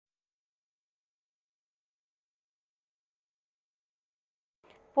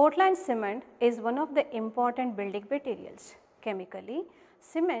Portland cement is one of the important building materials. Chemically,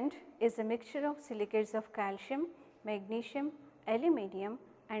 cement is a mixture of silicates of calcium, magnesium, aluminum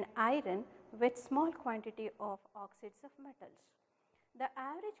and iron with small quantity of oxides of metals. The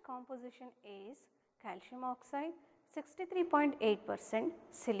average composition is calcium oxide 63.8%,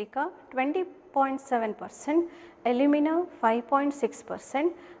 silica 20.7%, alumina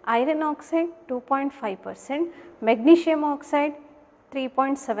 5.6%, iron oxide 2.5%, magnesium oxide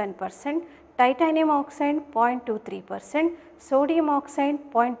 3.7%, titanium oxide 0.23%, sodium oxide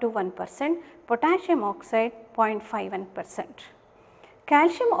 0.21%, potassium oxide 0.51%.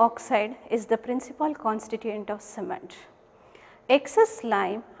 Calcium oxide is the principal constituent of cement. Excess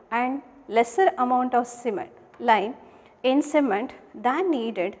lime and lesser amount of lime in cement than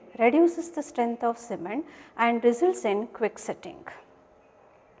needed reduces the strength of cement and results in quick setting.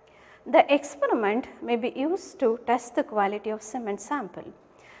 The experiment may be used to test the quality of cement sample.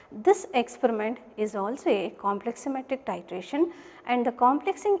 This experiment is also a complex symmetric titration and the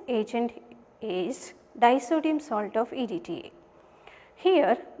complexing agent is disodium salt of EDTA.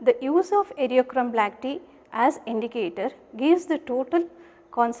 Here the use of areochrome black tea as indicator gives the total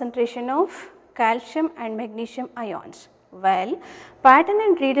concentration of calcium and magnesium ions, while pattern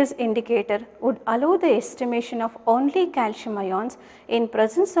and reader's indicator would allow the estimation of only calcium ions in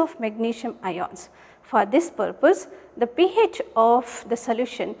presence of magnesium ions. For this purpose, the pH of the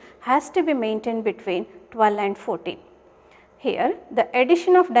solution has to be maintained between 12 and 14. Here, the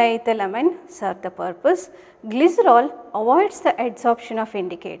addition of diethylamine serves the purpose. Glycerol avoids the adsorption of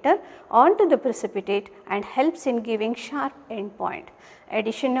indicator onto the precipitate and helps in giving sharp endpoint.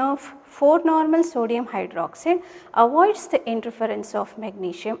 Addition of 4-normal sodium hydroxide avoids the interference of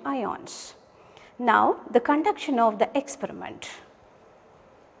magnesium ions. Now, the conduction of the experiment.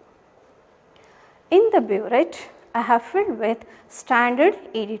 In the burette, I have filled with standard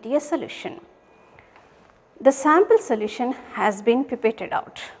EDTA solution. The sample solution has been pipetted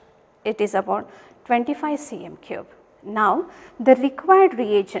out. It is about 25 cm cube. Now, the required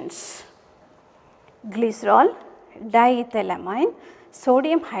reagents glycerol, diethylamine,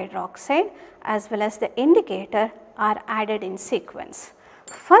 sodium hydroxide as well as the indicator are added in sequence.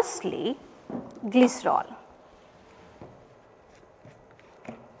 Firstly, glycerol.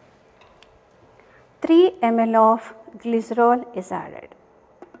 3 ml of glycerol is added.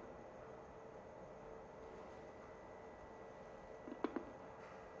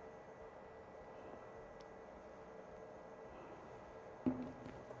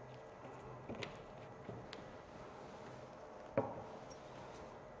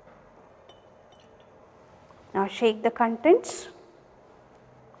 Now, shake the contents.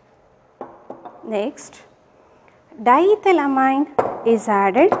 Next, diethylamine is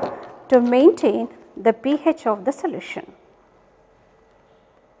added to maintain the pH of the solution.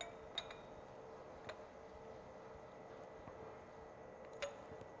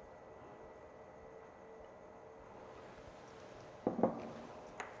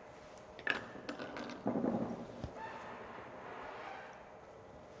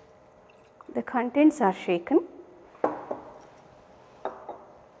 The contents are shaken.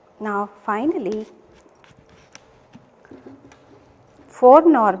 Now, finally, 4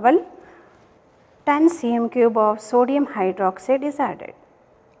 normal 10 cm cube of sodium hydroxide is added.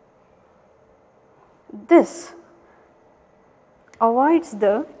 This avoids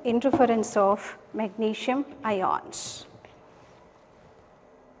the interference of magnesium ions.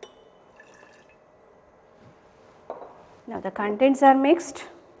 Now, the contents are mixed.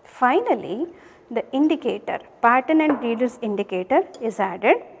 Finally, the indicator, pattern and reader's indicator is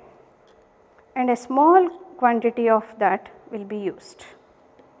added and a small quantity of that will be used.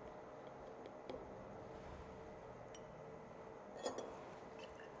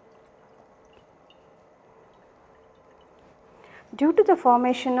 Due to the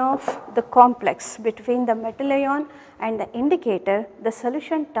formation of the complex between the metal ion and the indicator, the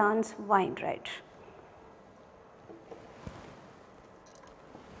solution turns wine red.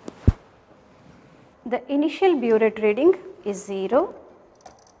 The initial burette reading is 0.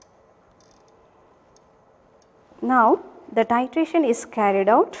 Now, the titration is carried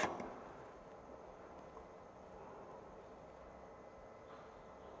out.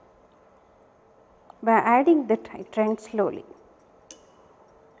 By adding the titrant slowly.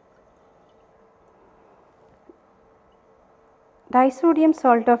 Disodium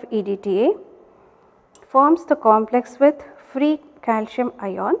salt of EDTA forms the complex with free calcium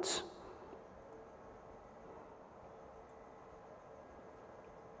ions.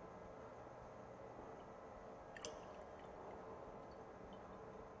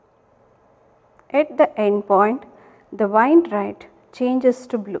 At the end point, the wine red changes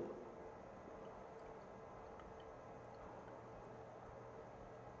to blue.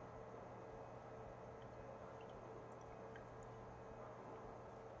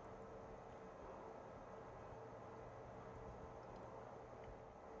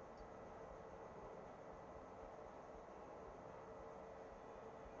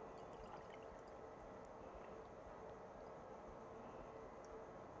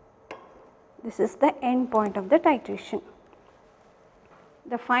 This is the end point of the titration.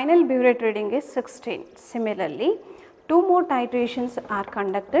 The final burette reading is 16. Similarly, 2 more titrations are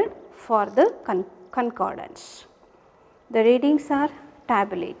conducted for the concordance. The readings are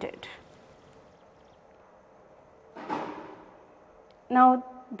tabulated. Now,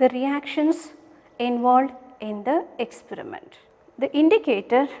 the reactions involved in the experiment. The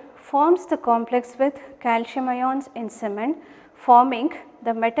indicator forms the complex with calcium ions in cement, forming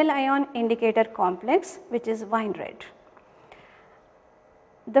the metal ion indicator complex, which is wine red.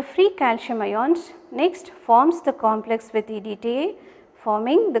 The free calcium ions next forms the complex with EDTA,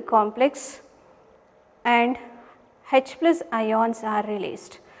 forming the complex, and H plus ions are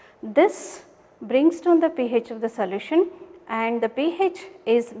released. This brings down the pH of the solution, and the pH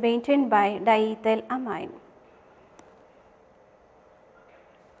is maintained by diethylamine.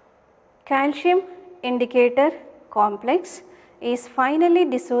 Calcium indicator complex is finally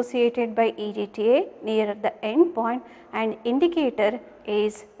dissociated by EDTA near the end point, and indicator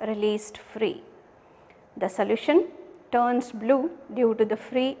is released free. The solution turns blue due to the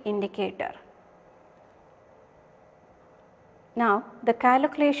free indicator. Now, the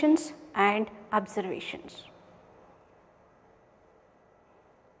calculations and observations.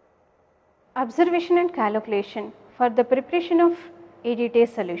 Observation and calculation. For the preparation of EDTA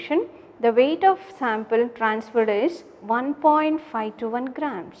solution, the weight of sample transferred is 1.521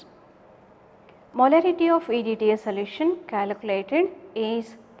 grams. Molarity of EDTA solution calculated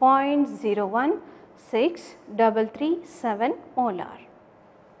is 0.016337 molar.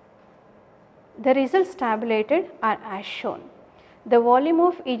 The results tabulated are as shown. The volume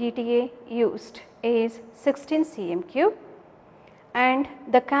of EDTA used is 16 cm cube, and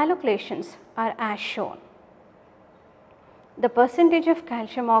the calculations are as shown. The percentage of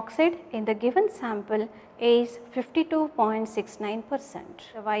calcium oxide in the given sample is 52.69%.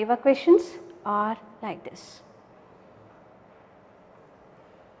 The viva questions are like this.